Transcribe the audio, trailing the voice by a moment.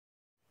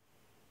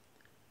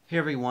Hey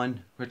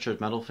everyone,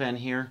 Richard Metal Fan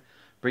here.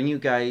 Bring you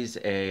guys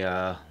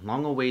a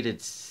long-awaited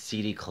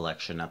CD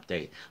collection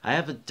update. I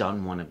haven't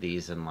done one of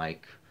these in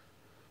like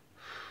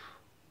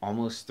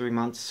almost 3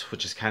 months,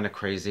 which is kind of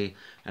crazy.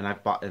 And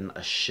I've bought in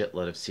a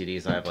shitload of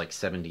CDs. I have like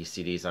 70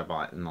 CDs I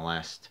bought in the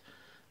last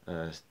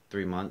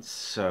 3 months.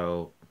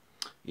 So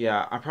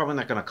yeah, I'm probably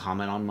not gonna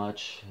comment on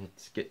much.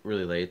 It's get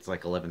really late. It's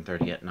like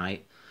 11:30 at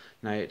night.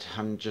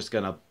 I'm just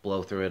gonna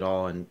blow through it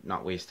all and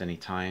not waste any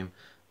time.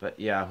 But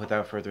yeah,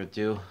 without further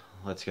ado,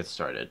 let's get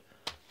started.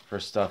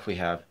 First off, we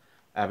have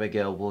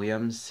Abigail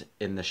Williams,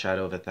 In the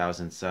Shadow of a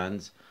Thousand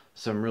Suns.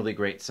 Some really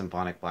great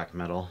symphonic black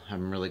metal.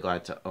 I'm really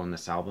glad to own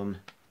this album.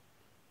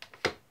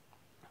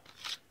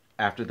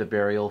 After the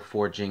Burial,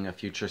 Forging a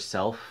Future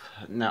Self.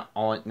 Now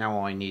all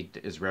I need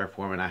is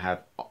Rareform, and I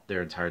have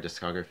their entire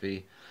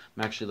discography.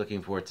 I'm actually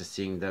looking forward to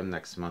seeing them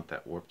next month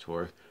at Warped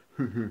Tour.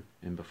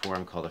 And before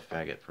I'm called a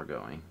faggot for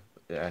going.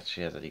 It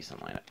actually has a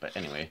decent lineup. But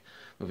anyway,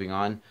 moving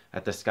on.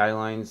 At the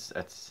Skylines,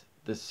 that's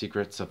The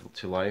Secrets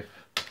to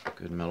Life.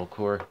 Good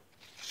metalcore.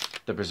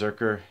 The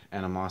Berserker,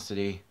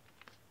 Animosity.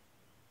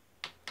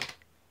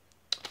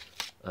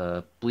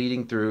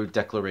 Bleeding Through,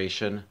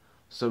 Declaration.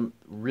 Some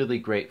really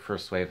great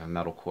first wave of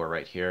metalcore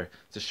right here.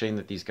 It's a shame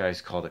that these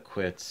guys called it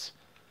quits.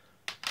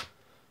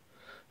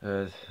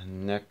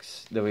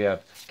 Next, then we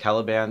have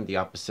Caliban, The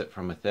Opposite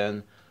from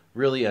Within.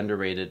 Really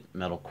underrated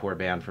metalcore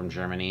band from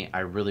Germany.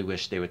 I really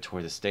wish they would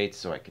tour the States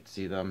so I could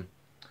see them.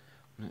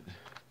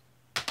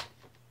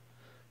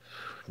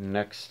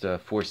 Next, 4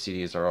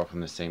 CDs are all from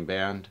the same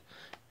band.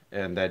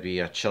 And that'd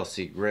be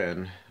Chelsea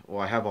Grin.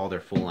 Well, I have all their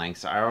full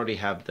lengths. I already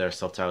have their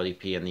Self-Titled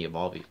EP and the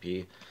Evolve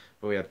EP.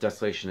 But we have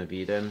Desolation of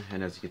Eden,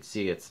 and as you can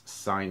see, it's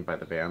signed by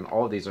the band.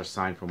 All of these are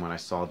signed from when I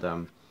saw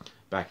them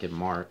back in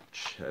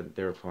March.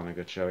 They were putting a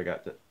good show. We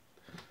got the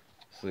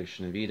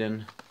Desolation of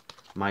Eden,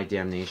 My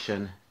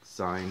Damnation,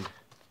 signed.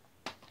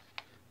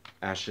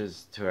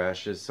 Ashes to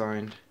Ashes,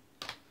 signed.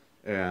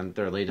 And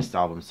their latest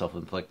album,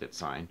 Self-Inflicted,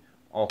 signed.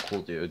 All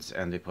cool dudes,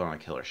 and they put on a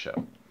killer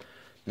show.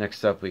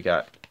 Next up, we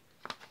got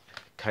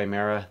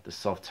Chimera, the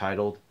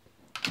self-titled.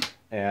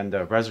 And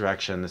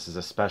Resurrection, this is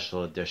a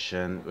special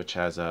edition, which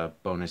has a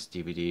bonus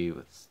DVD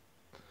with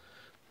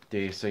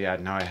so yeah,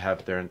 now I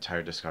have their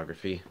entire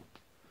discography.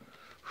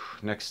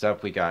 Next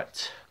up, we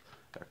got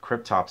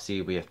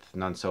Cryptopsy with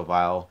None So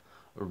Vile,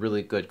 a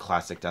really good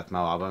classic death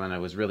metal album, and it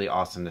was really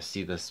awesome to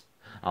see this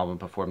album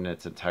performed in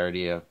its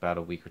entirety about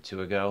a week or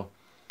two ago.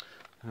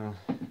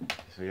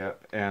 So yeah,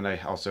 and I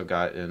also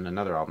got in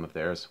another album of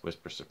theirs,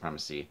 Whisper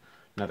Supremacy,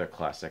 another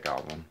classic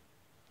album.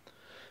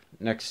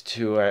 Next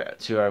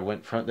I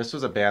went from, this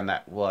was a band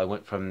that, well, I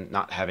went from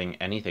not having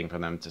anything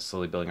from them to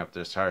slowly building up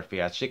their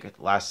discography. Actually,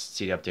 last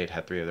CD update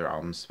had 3 other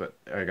albums, but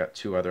I got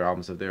 2 other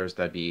albums of theirs.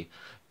 That'd be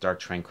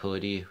Dark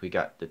Tranquillity, we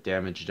got The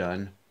Damage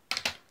Done,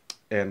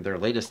 and their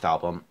latest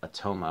album,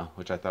 Atoma,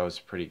 which I thought was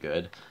pretty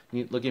good.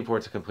 Looking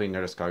forward to completing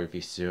their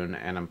discography soon,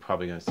 and I'm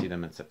probably going to see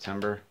them in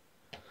September.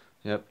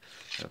 Yep.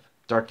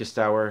 Darkest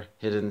Hour,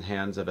 Hidden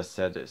Hands of a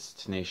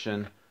Sadist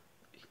Nation.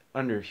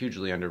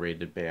 Hugely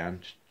underrated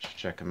band.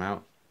 Check them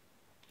out.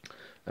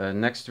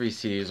 Next 3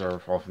 CDs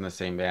are all from the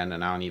same band,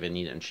 and I don't even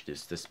need to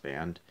introduce this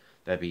band.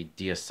 That'd be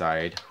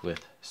Deicide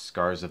with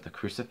Scars of the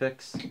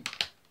Crucifix.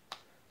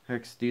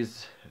 Next,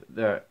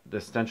 the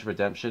Stench of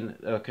Redemption.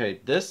 Okay,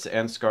 this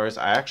and Scars,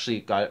 I actually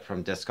got it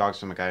from Discogs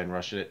from a guy in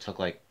Russia. It took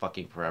like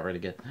fucking forever to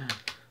get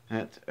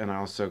it. And I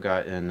also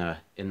got in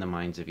the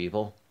Minds of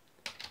Evil.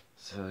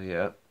 So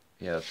yeah,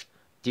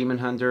 Demon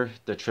Hunter,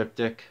 The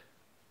Triptych.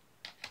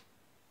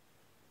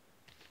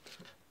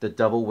 The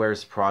Devil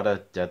Wears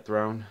Prada, Dead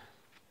Throne.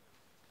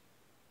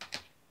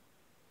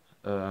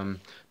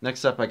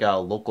 Next up, I got a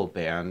local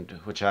band,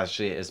 which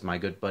actually is my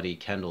good buddy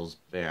Kendall's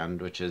band,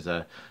 which is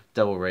a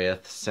Devil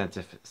Wraith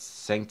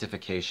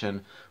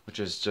Sanctification, which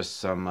is just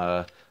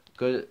some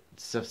good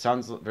stuff.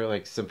 Sounds very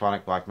like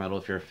symphonic black metal.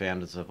 If you're a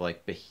fan of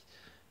like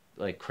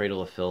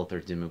Cradle of Filth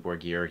or Dimmu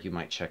Borgir, you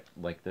might check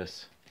like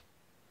this.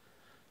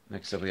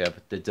 Next up, we have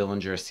the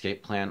Dillinger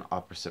Escape Plan,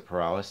 Opposite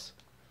Paralysis.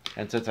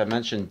 And since I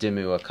mentioned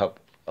Dimmu a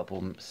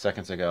couple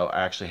seconds ago,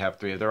 I actually have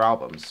 3 of their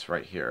albums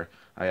right here.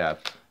 I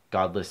have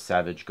Godless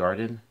Savage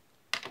Garden,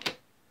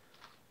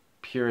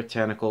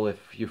 Puritanical with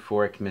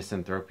Euphoric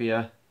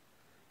Misanthropia,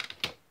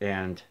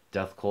 and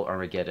Death Cult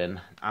Armageddon.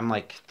 I'm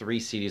like 3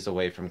 CDs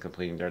away from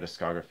completing their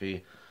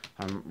discography.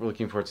 I'm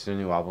looking forward to the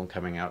new album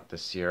coming out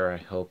this year, I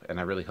hope, and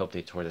I really hope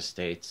they tour the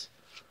States.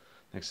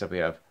 Next up, we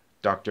have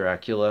Dr.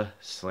 Acula,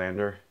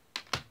 Slander,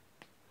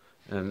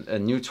 and a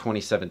new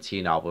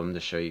 2017 album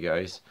to show you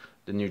guys.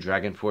 The new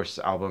Dragon Force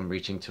album,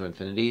 Reaching to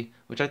Infinity,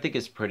 which I think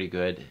is pretty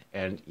good.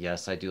 And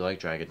yes, I do like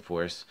Dragon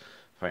Force.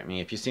 Fight me.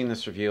 If you've seen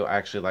this review, I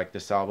actually like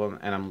this album,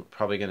 and I'm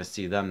probably going to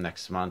see them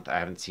next month. I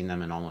haven't seen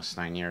them in almost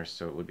 9 years,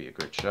 so it would be a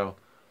great show.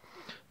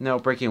 Now,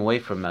 breaking away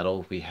from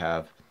metal, we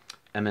have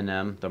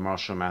Eminem, the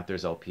Marshall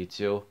Mathers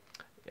LP2.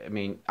 I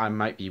mean, I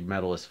might be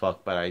metal as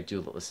fuck, but I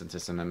do listen to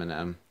some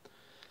Eminem.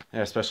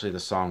 And especially the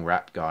song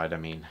Rap God. I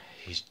mean,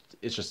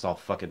 it's just all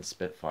fucking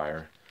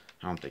spitfire.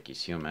 I don't think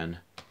he's human.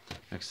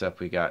 Next up,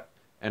 we got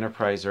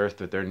Enterprise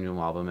Earth with their new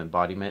album,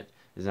 Embodiment.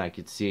 is I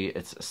could see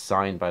it's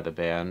signed by the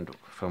band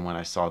from when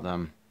I saw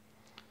them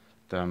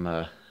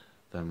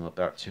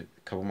about a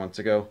couple months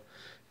ago,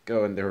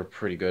 and they were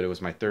pretty good. It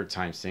was my third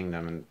time seeing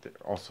them, and they're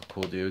also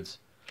cool dudes.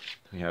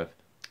 We have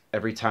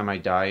Every Time I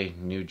Die,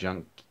 New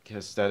Junk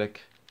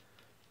Aesthetic.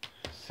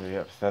 So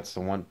yeah, that's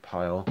the one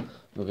pile.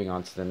 Moving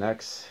on to the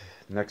next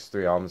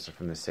three albums are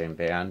from the same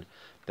band.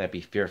 That'd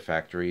be Fear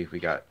Factory. We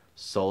got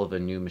Soul of a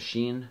New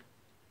Machine,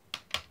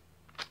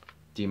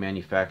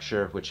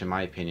 Demanufacture, which in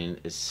my opinion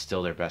is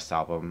still their best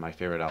album, my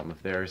favorite album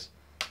of theirs,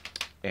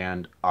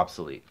 and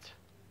Obsolete.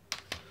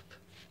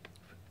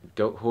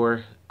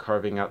 Goatwhore,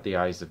 Carving Out the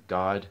Eyes of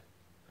God.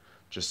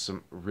 Just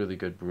some really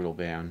good brutal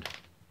band.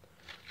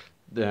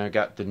 Then I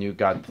got the new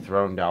God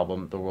Dethroned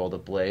album, The World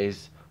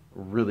Ablaze.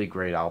 Really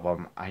great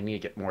album. I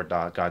need to get more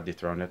God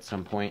Dethroned at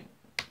some point.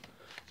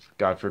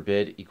 God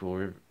Forbid,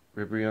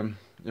 Equilibrium.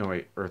 No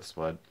wait, Earth's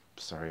Blood.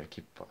 Sorry,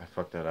 I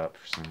fucked that up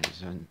for some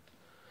reason.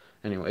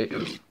 Anyway,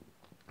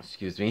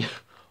 excuse me.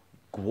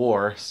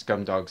 Gwar,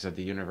 Scumdogs of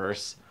the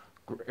Universe.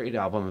 Great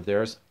album of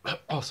theirs.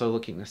 Also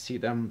looking to see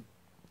them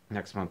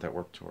next month at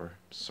Warped Tour.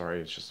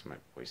 Sorry, it's just my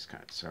voice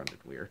kind of sounded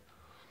weird.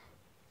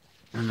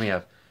 And we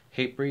have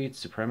Hatebreed,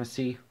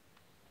 Supremacy.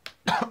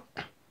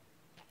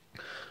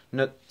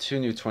 Two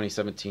new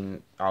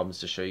 2017 albums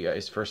to show you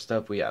guys. First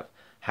up, we have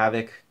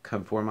Havoc,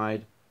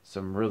 Conformide.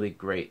 Some really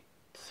great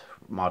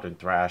modern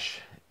thrash.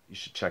 You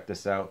should check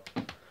this out.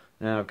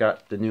 Then I've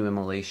got the new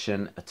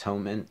Immolation,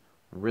 Atonement.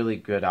 Really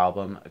good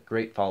album. A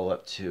great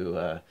follow-up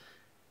to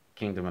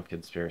Kingdom of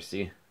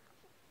Conspiracy.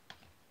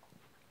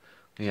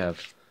 We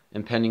have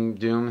Impending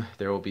Doom,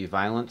 There Will Be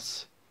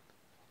Violence.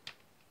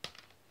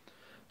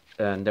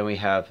 And then we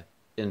have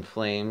In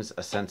Flames,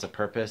 A Sense of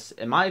Purpose.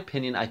 In my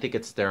opinion, I think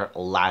it's their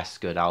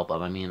last good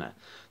album. I mean,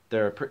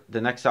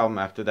 the next album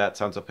after that,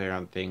 Sounds of Player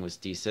on Thing, was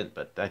decent,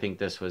 but I think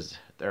this was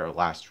their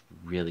last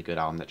really good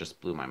album that just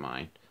blew my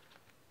mind.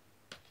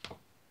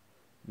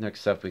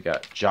 Next up, we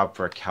got Job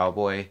for a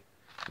Cowboy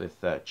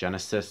with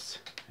Genesis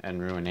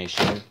and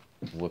Ruination.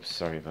 Whoops,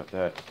 sorry about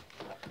that.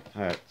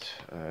 Alright,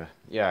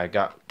 yeah,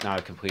 now I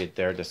completed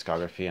their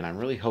discography, and I'm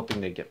really hoping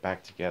they get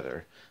back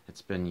together.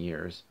 It's been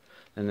years.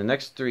 And the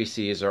next three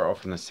C's are all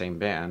from the same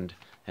band,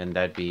 and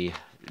that'd be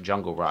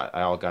Jungle Rot.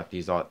 I all got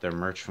their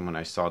merch from when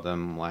I saw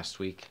them last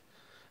week.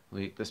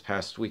 This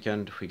past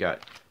weekend, we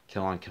got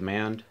Kill on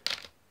Command,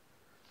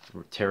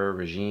 Terror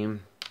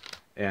Regime,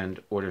 and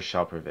Order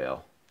Shall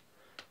Prevail.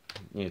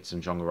 Need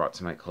some Jungle Rots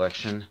in my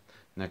collection.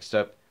 Next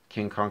up,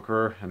 King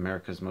Conqueror,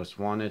 America's Most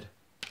Wanted.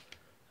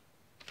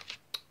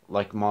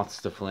 Like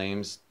Moths to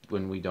Flames,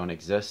 When We Don't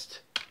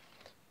Exist.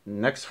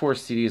 Next four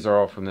CDs are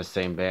all from the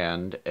same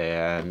band,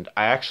 and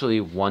I actually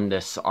won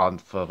this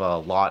off of a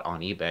lot on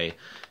eBay,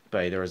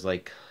 but there was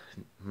like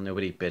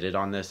nobody bidded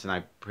on this, and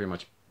I pretty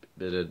much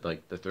bidded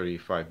like the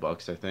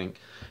 $35, I think.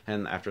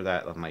 And after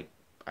that, I'm like,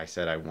 I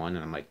said I won,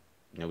 and I'm like,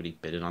 nobody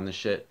bidded on this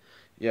shit.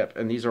 Yep,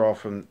 and these are all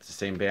from the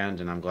same band,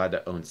 and I'm glad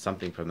to own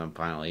something from them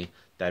finally.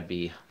 That'd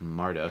be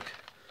Marduk.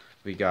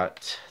 We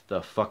got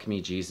the Fuck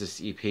Me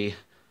Jesus EP.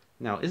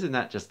 Now, isn't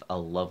that just a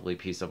lovely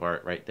piece of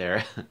art right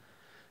there?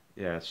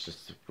 Yeah, it's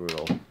just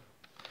brutal.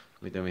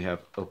 Then we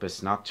have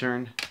Opus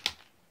Nocturne,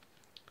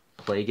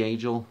 Plague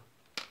Angel,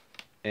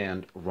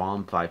 and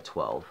ROM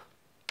 512.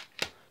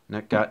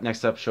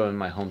 Next up, showing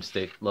my home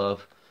state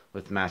love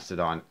with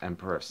Mastodon,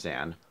 Emperor of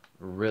Sand.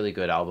 Really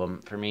good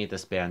album. For me,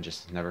 this band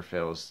just never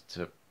fails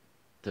to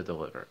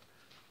deliver.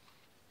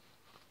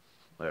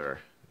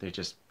 They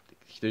just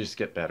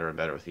get better and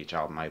better with each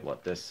album. I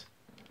love this.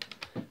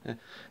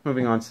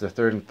 Moving on to the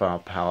third and final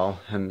pile,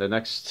 and the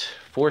next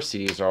four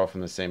CDs are all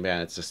from the same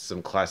band. It's just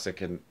some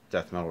classic and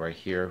death metal right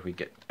here.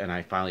 And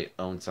I finally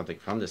own something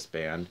from this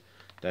band.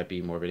 That'd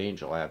be Morbid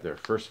Angel. I have their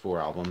first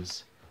four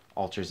albums: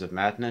 Altars of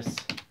Madness,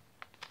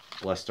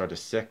 Blessed Are the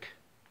Sick,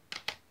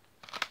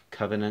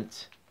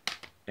 Covenant,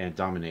 and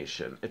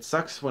Domination. It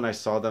sucks when I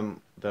saw them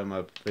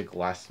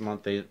last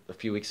month. A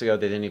few weeks ago,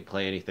 they didn't even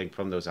play anything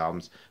from those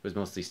albums. It was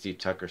mostly Steve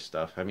Tucker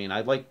stuff. I mean, I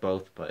like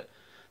both, but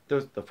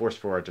the first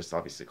four are just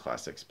obviously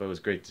classics, but it was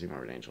great to see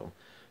Morbid Angel.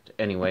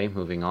 Anyway,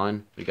 moving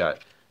on, we got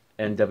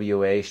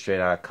NWA, Straight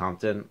Outta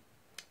Compton.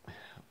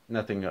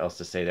 Nothing else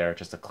to say there,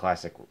 just a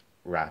classic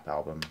rap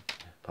album,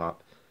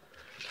 pop.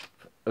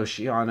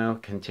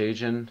 Oceano,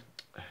 Contagion.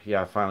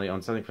 Yeah, I finally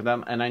own something from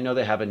them, and I know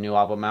they have a new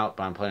album out,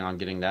 but I'm planning on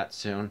getting that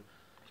soon.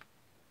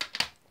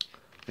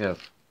 We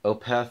have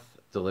Opeth,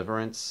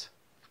 Deliverance.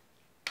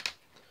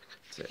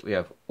 We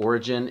have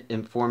Origin,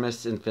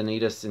 Informus,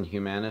 Infinitus, and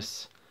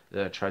Humanus.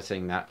 Try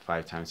saying that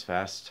 5 times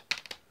fast.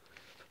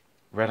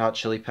 Red Hot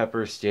Chili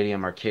Peppers,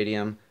 Stadium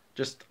Arcadium.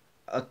 Just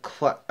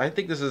I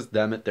think this is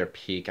them at their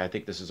peak. I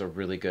think this is a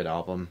really good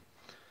album.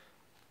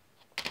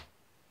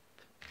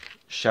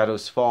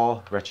 Shadows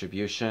Fall,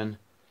 Retribution.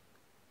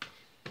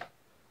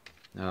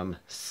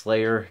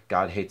 Slayer,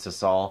 God Hates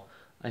Us All.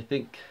 I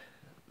think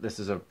this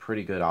is a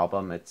pretty good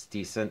album. It's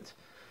decent.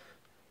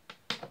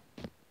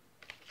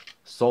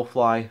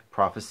 Soulfly,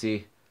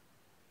 Prophecy.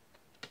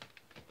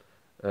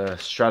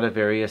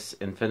 Stradivarius,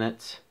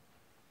 Infinite.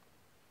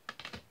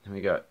 And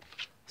we got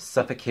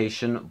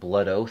Suffocation,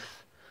 Blood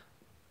Oath.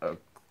 a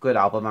good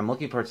album. I'm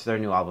looking forward to their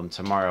new album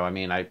tomorrow. I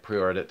mean, I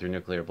pre-ordered it through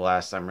Nuclear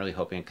Blast. I'm really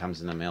hoping it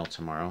comes in the mail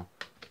tomorrow.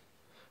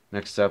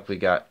 Next up, we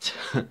got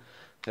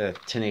the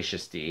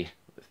Tenacious D,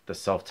 the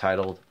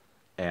self-titled,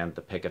 and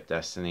the Pick of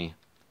Destiny.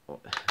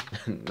 Well,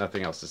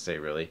 nothing else to say,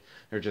 really.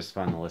 They're just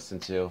fun to listen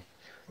to.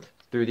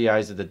 Through the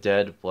Eyes of the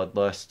Dead,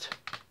 Bloodlust.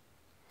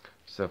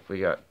 So we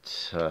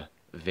got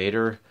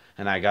Vader,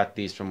 and I got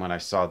these from when I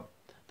saw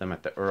them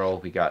at the Earl.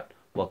 We got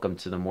Welcome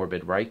to the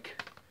Morbid Reich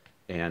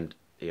and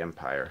the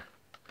Empire.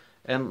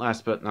 And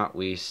last but not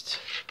least,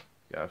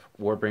 we have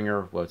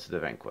Warbringer, Woe to the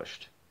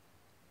Vanquished.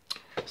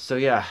 So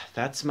yeah,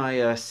 that's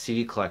my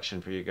CD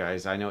collection for you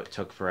guys. I know it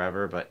took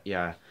forever, but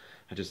yeah,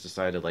 I just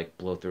decided to like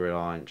blow through it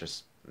all and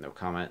just no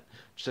comment.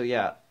 So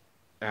yeah,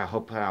 I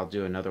hope I'll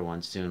do another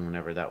one soon,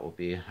 whenever that will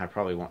be. I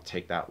probably won't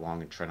take that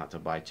long and try not to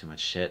buy too much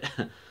shit.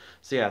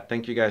 So yeah,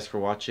 thank you guys for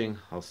watching.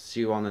 I'll see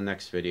you on the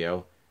next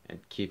video, and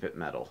keep it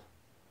metal.